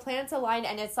it's like the planets aligned,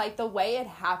 and it's like the way it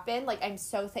happened, like, I'm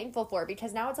so thankful for,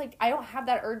 because now it's like, I don't have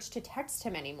that urge to text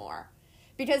him anymore.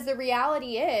 Because the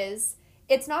reality is,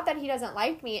 it's not that he doesn't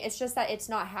like me, it's just that it's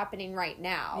not happening right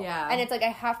now. Yeah. And it's like, I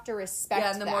have to respect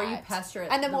that. and the more you pester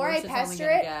it, and the more I worse it's only pester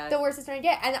gonna it, get. the worse it's going to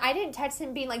get. And I didn't text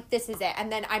him being like, this is it,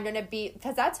 and then I'm going to be,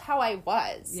 because that's how I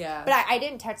was. Yeah. But I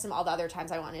didn't text him all the other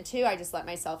times I wanted to. I just let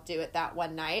myself do it that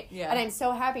one night. Yeah. And I'm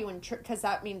so happy because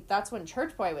that's when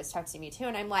Church Boy was texting me too.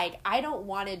 And I'm like, I don't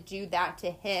want to do that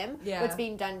to him. Yeah. What's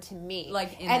being done to me.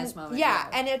 Like, in this moment. Yeah.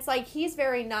 And it's like, he's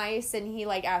very nice and he,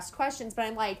 like, asks questions, but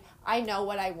I'm like, I know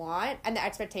what I want, and the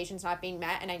expectation's not being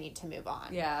met, and I need to move on.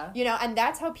 Yeah. You know, and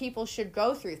that's how people should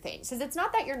go through things. Because it's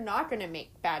not that you're not going to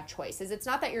make bad choices. It's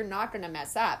not that you're not going to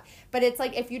mess up. But it's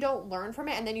like, if you don't learn from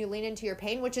it and then you lean into your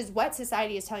pain, which is what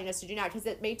society is telling us to do now, because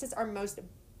it makes us our most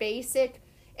basic...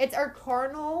 It's our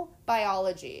carnal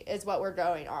biology is what we're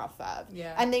going off of.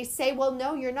 Yeah. And they say, well,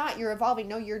 no, you're not. You're evolving.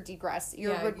 No, you're regressing.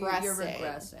 You're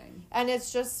regressing. And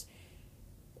it's just...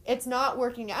 It's not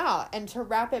working out. And to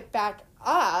wrap it back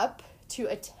up to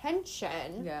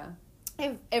attention, Yeah.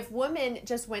 if women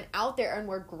just went out there and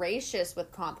were gracious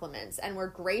with compliments and were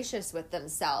gracious with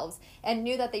themselves and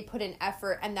knew that they put in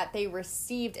effort and that they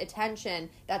received attention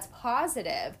that's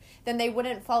positive, then they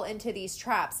wouldn't fall into these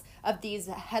traps of these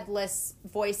headless,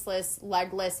 voiceless,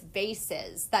 legless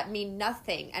vases that mean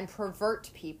nothing and pervert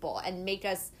people and make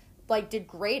us, like,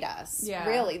 degrade us. Yeah.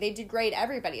 Really. They degrade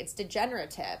everybody. It's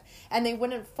degenerative. And they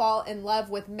wouldn't fall in love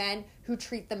with men who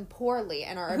treat them poorly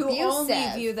and are abusive. Who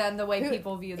only view them the way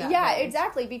people view them. Yeah,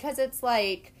 exactly. Because it's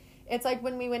like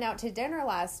when we went out to dinner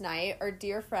last night, our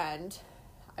dear friend,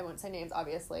 I won't say names,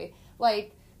 obviously,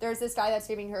 like, there's this guy that's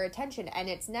giving her attention and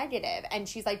it's negative, and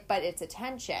she's like, but it's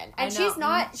attention, and I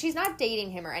know. she's not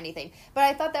dating him or anything. But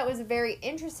I thought that was very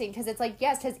interesting because it's like,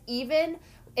 yes, because even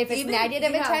if it's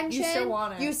negative attention, you still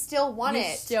want it. You still want You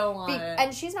it. still want it.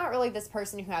 And she's not really this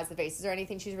person who has the faces or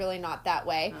anything. She's really not that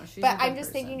way. No, she's but a good I'm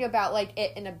just person. thinking about like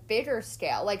it in a bigger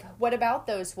scale. Like, what about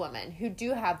those women who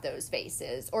do have those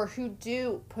faces or who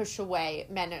do push away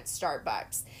men at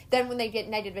Starbucks? Then when they get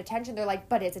negative attention, they're like,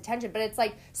 but it's attention. But it's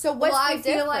like, so what's well, the I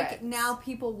feel difference? like now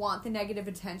people want the negative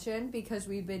attention because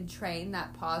we've been trained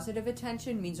that positive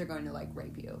attention means they're going to like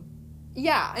rape you.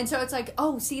 Yeah. And so it's like,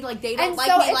 oh, see, like they don't And like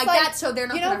so me it's like like, that, so they're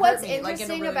not you going know to what's hurt me. Like, in a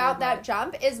interesting really about weird that way.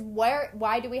 jump is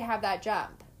why do we have that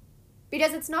jump?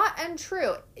 Because it's not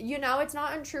untrue. You know, it's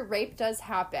not untrue. Rape does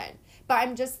happen. But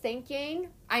I'm just thinking,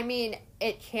 I mean,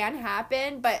 it can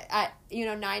happen, but at,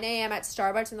 9 a.m. at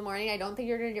Starbucks in the morning, I don't think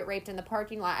you're going to get raped in the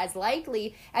parking lot as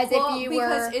likely as if you were...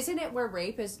 because isn't it where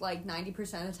rape is like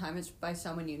 90% of the time it's by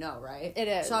someone you know, right? It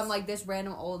is. So I'm like, this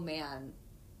random old man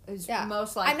is Yeah.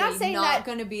 most likely I'm not saying that-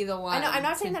 going to be the one. I know, I'm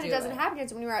not to saying that it do doesn't happen,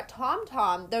 because when we were at Tom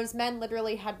Tom, those men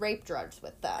literally had rape drugs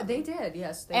with them. They did,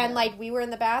 yes. They And, did. like, we were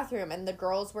in the bathroom, and the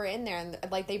girls were in there, and,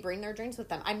 like, they bring their drinks with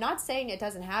them. I'm not saying it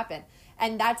doesn't happen,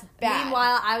 and that's bad.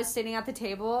 Meanwhile, I was sitting at the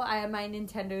table. I had my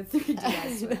Nintendo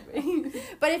 3DS with me.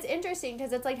 But it's interesting,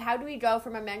 because it's like, how do we go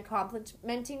from a man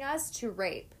complimenting us to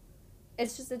rape?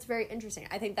 It's very interesting.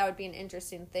 I think that would be an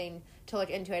interesting thing to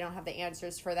look into. I don't have the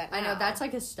answers for that now. I know, that's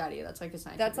like a study. That's like a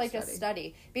scientific That's like a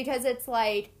study. Because it's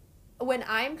like, when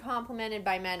I'm complimented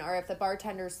by men, or if the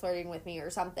bartender's flirting with me or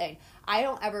something, I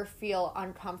don't ever feel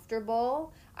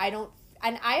uncomfortable. I don't,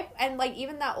 and like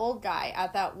even that old guy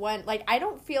at that one, like I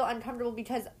don't feel uncomfortable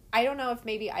because I don't know if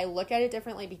maybe I look at it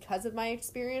differently because of my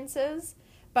experiences.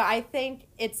 But I think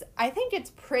it's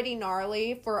pretty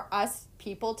gnarly for us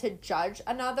people to judge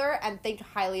another and think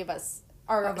highly of us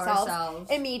ourselves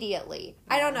immediately.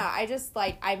 Yeah. I don't know. I just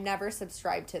I've never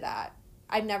subscribed to that.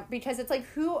 Because it's like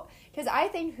because I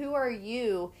think who are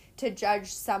you to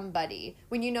judge somebody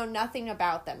when you know nothing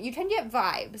about them? You can get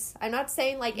vibes. I'm not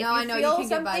saying if you feel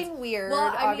something weird,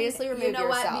 obviously remove yourself.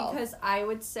 What? Because I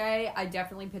would say I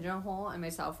definitely pigeonhole in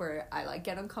myself where I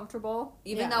get uncomfortable,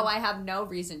 even though I have no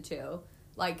reason to.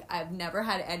 Like, I've never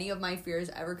had any of my fears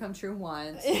ever come true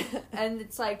once. And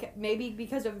it's like, maybe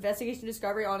because of investigation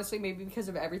discovery, honestly, maybe because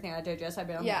of everything I digest, I've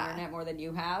been on the internet more than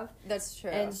you have. That's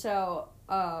true. And so,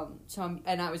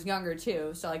 and I was younger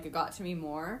too, so it got to me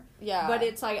more. Yeah. But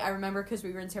it's I remember because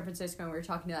we were in San Francisco and we were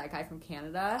talking to that guy from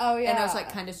Canada. Oh, yeah. And I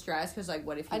was kind of stressed because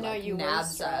what if he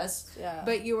nabs us? Yeah.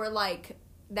 But you were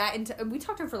we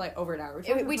talked to him for over an hour.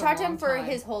 We talked to him for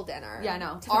his whole dinner. Yeah, I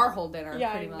know. Our whole dinner,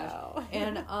 yeah, pretty much.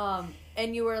 Know.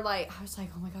 And you were I was like,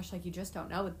 oh my gosh, you just don't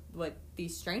know what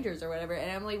these strangers or whatever. And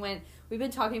Emily went, we've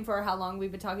been talking for how long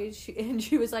we've been talking, and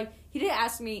she was like, he didn't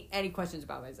ask me any questions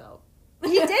about myself.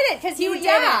 He didn't, because he did.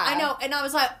 I know. And I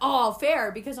was like, oh,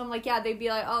 fair, because I'm they'd be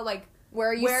like, oh, where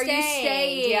are you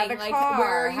staying? Do you have a car?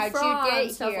 Where are you How'd from? you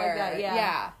get Stuff here? like that.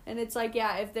 Yeah. And it's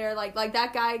if they're like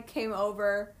that guy came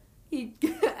over. He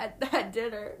at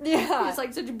dinner. Yeah. He's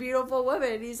such a beautiful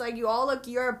woman. He's you all look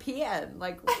European.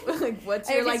 What's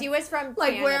your he was from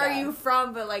Canada. Where are you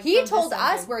from? But he told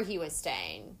us where he was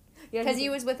staying. Yeah, because he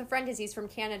was with a friend because he's from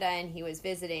Canada and he was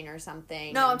visiting or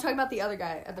something. No, I'm talking about the other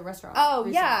guy at the restaurant. Oh,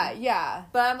 recently. Yeah.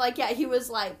 But I'm he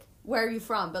was where are you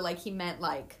from? But he meant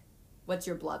what's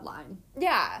your bloodline?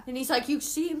 Yeah. And he's you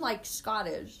seem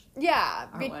Scottish. Yeah.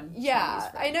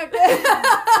 Yeah. I know.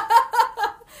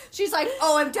 She's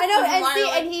oh, I'm different. I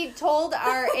know, and he told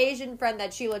our Asian friend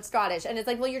that she looked Scottish, and it's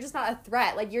well, you're just not a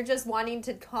threat. You're just wanting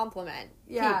to compliment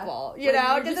people, you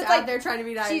know? Because it's they're trying to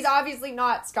be nice. She's obviously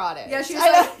not Scottish. Yeah, she's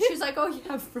oh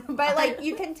yeah, from but Ireland.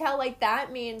 You can tell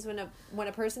that means when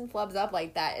a person flubs up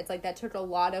like that, it's that took a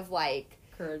lot of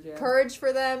courage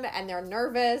for them, and they're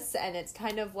nervous, and it's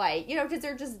kind of because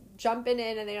they're just jumping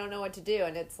in and they don't know what to do,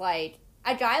 and it's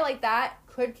a guy like that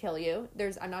could kill you.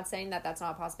 I'm not saying that that's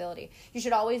not a possibility. You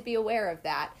should always be aware of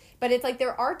that. But it's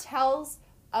there are tells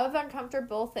of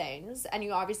uncomfortable things, and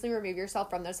you obviously remove yourself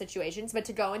from those situations, but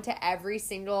to go into every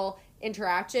single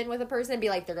interaction with a person and be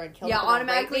they're going to kill me. Yeah,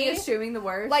 automatically assuming the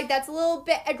worst. That's a little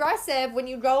bit aggressive when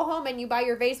you go home and you buy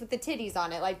your vase with the titties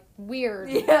on it. Weird.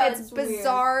 Yeah, it's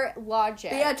bizarre weird.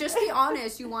 Logic. But yeah, just be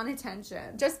honest. You want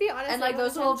attention. Just be honest. And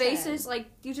those little vases,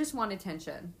 you just want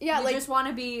attention. Yeah, you just want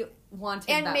to be want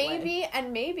him that way.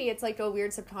 And maybe it's like a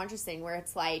weird subconscious thing where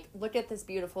it's like, look at this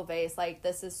beautiful vase, like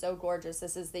this is so gorgeous,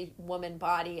 this is the woman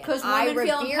body, and I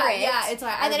revere it. Yeah, it's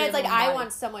like, and then it's like I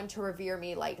want someone to revere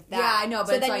me like that. Yeah, I know. But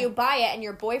so then like, you buy it, and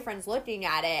your boyfriend's looking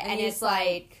at it, and it's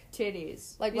like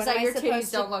titties. Like, he's what like, am I your titties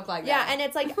supposed don't to... look like that. Yeah, and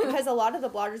it's like, because a lot of the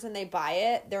bloggers, when they buy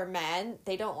it, they're men,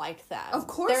 they don't like them. Of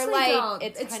course they're they like, don't.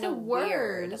 It's kind the of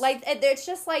weird. Like, it's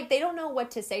just like, they don't know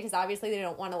what to say, because obviously they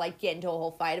don't want to, like, get into a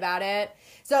whole fight about it.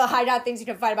 So hide out things you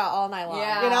can fight about all night long.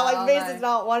 Yeah, you know, like, vase is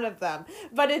not one of them.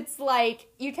 But it's like,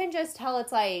 you can just tell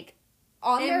it's like,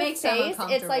 on their face,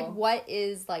 it's like, what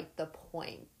is, like, the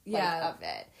point? Of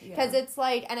it, because it's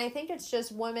like, and I think it's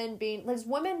just women because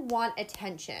women want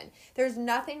attention. There's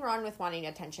nothing wrong with wanting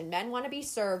attention. Men want to be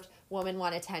served, women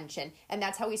want attention, and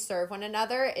that's how we serve one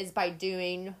another, is by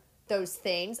doing those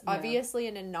things, obviously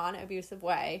in a non-abusive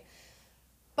way.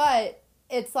 But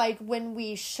it's like, when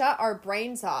we shut our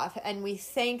brains off and we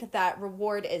think that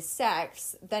reward is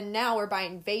sex, then now we're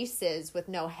buying vases with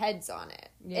no heads on it.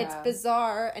 Yeah. It's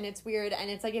bizarre and it's weird. And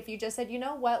it's like, if you just said, you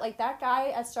know what, like, that guy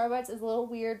at Starbucks is a little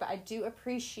weird, but I do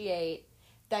appreciate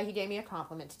that he gave me a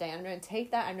compliment today. I'm going to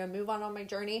take that. I'm going to move on my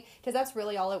journey, because that's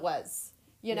really all it was.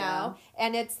 You know?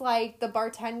 And it's like, the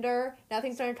bartender,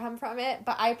 nothing's going to come from it,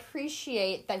 but I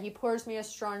appreciate that he pours me a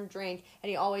strong drink and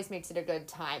he always makes it a good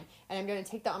time. And I'm going to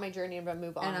take that on my journey and I'm going to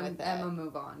move on with it. I'm going to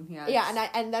move on. Yeah. Yeah.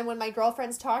 And then when my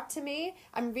girlfriends talk to me,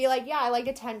 I'm going to be like, yeah, I like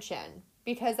attention,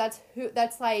 because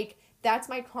that's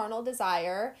my carnal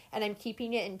desire, and I'm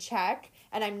keeping it in check,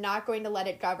 and I'm not going to let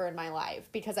it govern my life,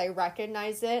 because I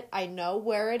recognize it, I know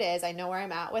where it is, I know where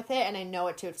I'm at with it, and I know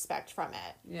what to expect from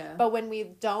it. Yeah. But when we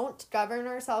don't govern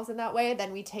ourselves in that way,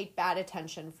 then we take bad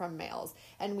attention from males,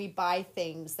 and we buy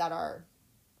things that are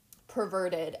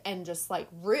perverted and just, like,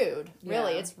 rude.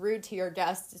 Really, it's rude to your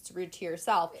guests, it's rude to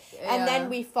yourself. Yeah. And then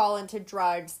we fall into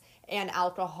drugs and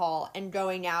alcohol and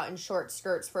going out in short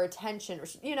skirts for attention.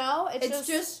 You know, it's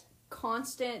just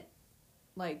constant,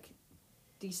 like,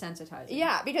 desensitizing.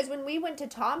 Yeah, because when we went to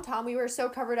TomTom, we were so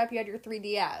covered up. You had your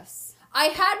 3DS. I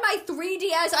had my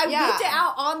 3DS. I whipped it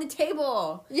out on the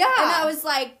table. Yeah. And I was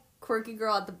like, quirky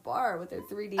girl at the bar with her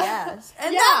 3DS.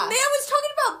 And that man was talking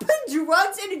about putting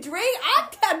drugs in a drink. I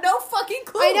had no fucking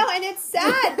clue. I know, and it's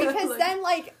sad, because then,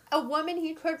 like, a woman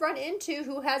he could run into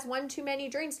who has one too many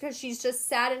drinks because she's just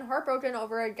sad and heartbroken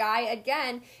over a guy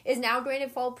again is now going to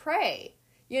fall prey.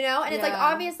 You know? And it's like,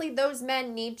 obviously, those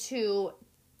men need to,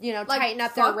 you know, like, tighten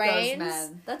up their reins.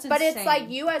 That's insane. But it's like,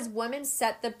 you as women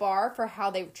set the bar for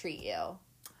how they treat you.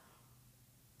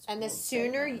 And the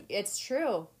sooner... It's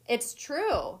true. It's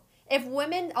true. If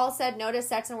women all said no to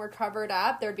sex and were covered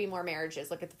up, there'd be more marriages.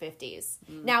 Look at the 50s.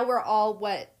 Now we're all,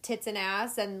 tits and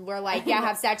ass, and we're like, yeah,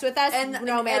 have sex with us, and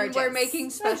no marriages. And we're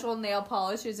making special nail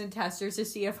polishes and testers to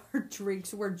see if our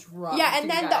drinks were drugs. Yeah, and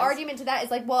then the argument to that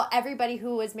is like, well, everybody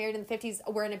who was married in the 50s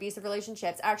were in abusive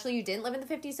relationships. Actually, you didn't live in the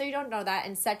 50s, so you don't know that.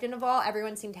 And second of all,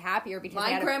 everyone seemed happier because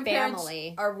they had a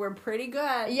family. Were pretty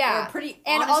good. Yeah. Pretty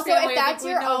and also, if that's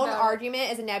your own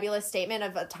argument, is a nebulous statement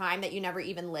of a time that you never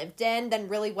even lived in, then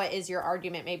really, what is your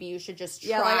argument? Maybe you should just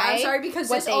try. Yeah, like, I'm sorry, because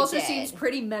this also seems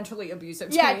pretty mentally abusive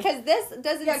to me. Yeah, because this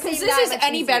doesn't seem this that is much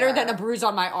any easier. better than a bruise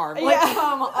on my arm. Like,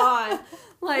 come on.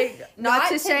 Like, not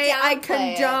to say I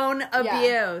condone abuse.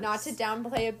 Yeah, not to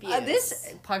downplay abuse.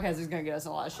 This podcast is going to get us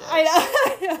a lot of shit. I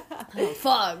know. Oh,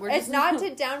 fuck. It's not to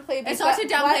downplay abuse. It's not to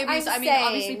downplay abuse. I mean, saying,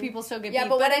 obviously people still get beat.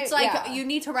 But it's like, you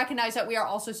need to recognize that we are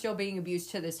also still being abused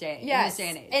to this day. Yes, in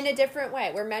this day and age. In a different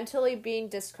way. We're mentally being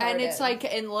discredited. And it's like,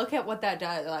 and look at what that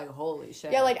does. Like, holy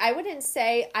shit. Yeah, like, I wouldn't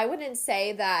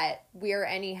say that we're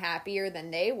any happier than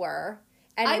they were.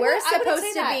 And we're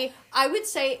supposed to be... I would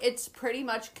say it's pretty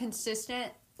much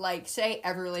consistent. Like, say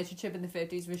every relationship in the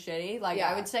 50s was shitty. Like,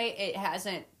 I would say it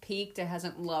hasn't peaked. It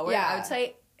hasn't lowered. Yeah. I would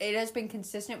say it has been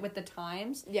consistent with the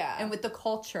times. Yeah. And with the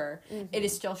culture. Mm-hmm. It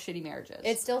is still shitty marriages.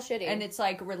 It's still shitty. And it's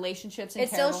like relationships and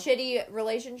it's still shitty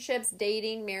relationships,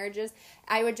 dating, marriages.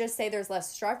 I would just say there's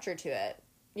less structure to it.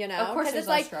 You know? Of course there's it's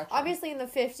less like, structure. Obviously in the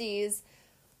 50s,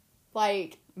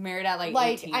 like... Married at, like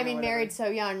 18 I mean, married so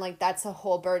young, like, that's a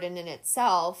whole burden in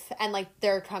itself. And, like,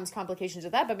 there comes complications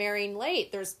with that. But marrying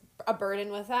late, there's a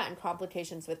burden with that and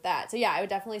complications with that. So, yeah, I would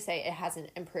definitely say it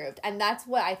hasn't improved. And that's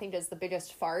what I think is the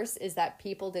biggest farce, is that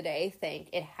people today think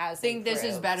it hasn't improved. This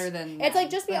is better than... It's like,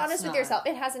 just be honest with yourself.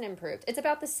 It hasn't improved. It's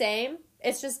about the same.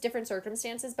 It's just different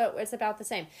circumstances, but it's about the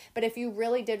same. But if you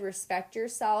really did respect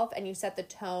yourself and you set the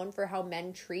tone for how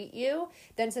men treat you,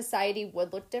 then society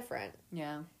would look different.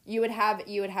 Yeah. You would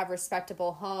have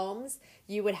respectable homes.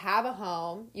 You would have a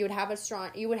home. You would have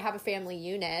a family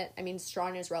unit. I mean,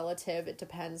 strong is relative. It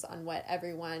depends on what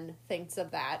everyone thinks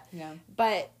of that. Yeah.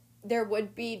 But there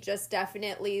would be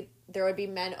there would be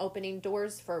men opening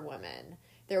doors for women.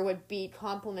 There would be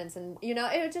compliments, and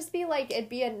it would just be like, it'd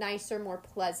be a nicer, more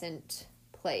pleasant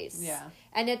place. Yeah.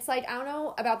 And it's like, I don't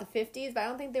know about the 50s, but I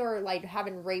don't think they were like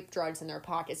having rape drugs in their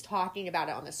pockets, talking about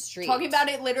it on the street. Talking about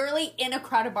it literally in a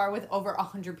crowded bar with over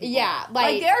 100 people. Yeah.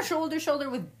 Like they're shoulder to shoulder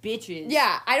with bitches.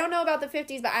 Yeah. I don't know about the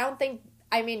 50s, but I don't think,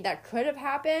 that could have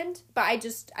happened, but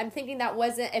I'm thinking that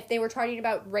wasn't, if they were talking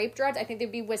about rape drugs, I think they'd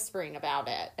be whispering about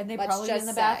it. And they'd probably be in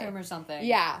the bathroom or something.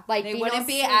 Yeah. Like, they wouldn't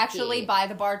be actually by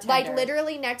the bartender. Like,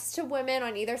 literally next to women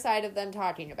on either side of them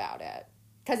talking about it.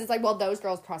 Because it's like, well, those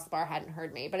girls across the bar hadn't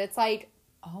heard me. But it's like,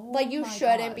 you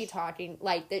shouldn't be talking,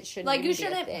 like, it shouldn't like, you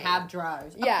shouldn't have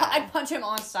drugs. Yeah. I'd punch him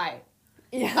on sight.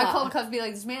 Yeah. I'd call the cops and be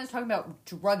like, this man's talking about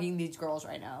drugging these girls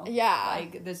right now. Yeah.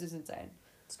 Like, this is insane.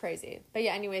 It's crazy. But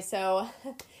yeah, anyway, so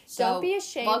don't be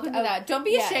ashamed welcome to that. Don't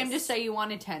be ashamed to say you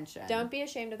want attention. Don't be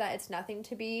ashamed of that. It's nothing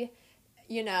to be,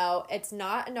 it's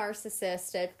not a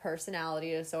narcissistic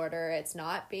personality disorder. It's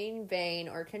not being vain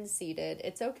or conceited.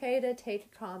 It's okay to take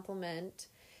a compliment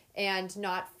and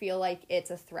not feel like it's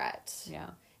a threat. Yeah.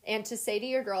 And to say to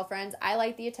your girlfriends, I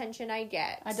like the attention I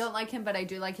get. I don't like him, but I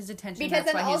do like his attention. Because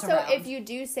that's then why also, he's around. if you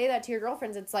do say that to your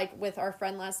girlfriends, it's like with our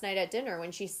friend last night at dinner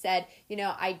when she said,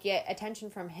 I get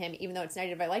attention from him, even though it's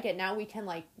negative, I like it. Now we can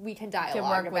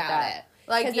dialogue about it.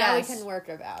 Like, because now we can work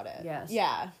about it. Yes.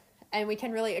 Yeah. And we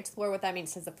can really explore what that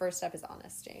means, because the first step is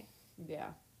honesty. Yeah.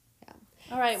 Yeah.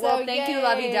 All right. So, Well, thank you,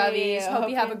 lovey-doveys. Hope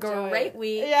you have a enjoy. great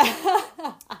week. Yeah.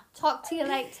 Talk to you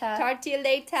later. Talk to you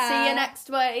later. See you next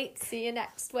week. See you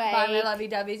next week. Bye, my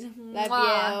lovey-doveys.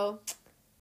 Love you.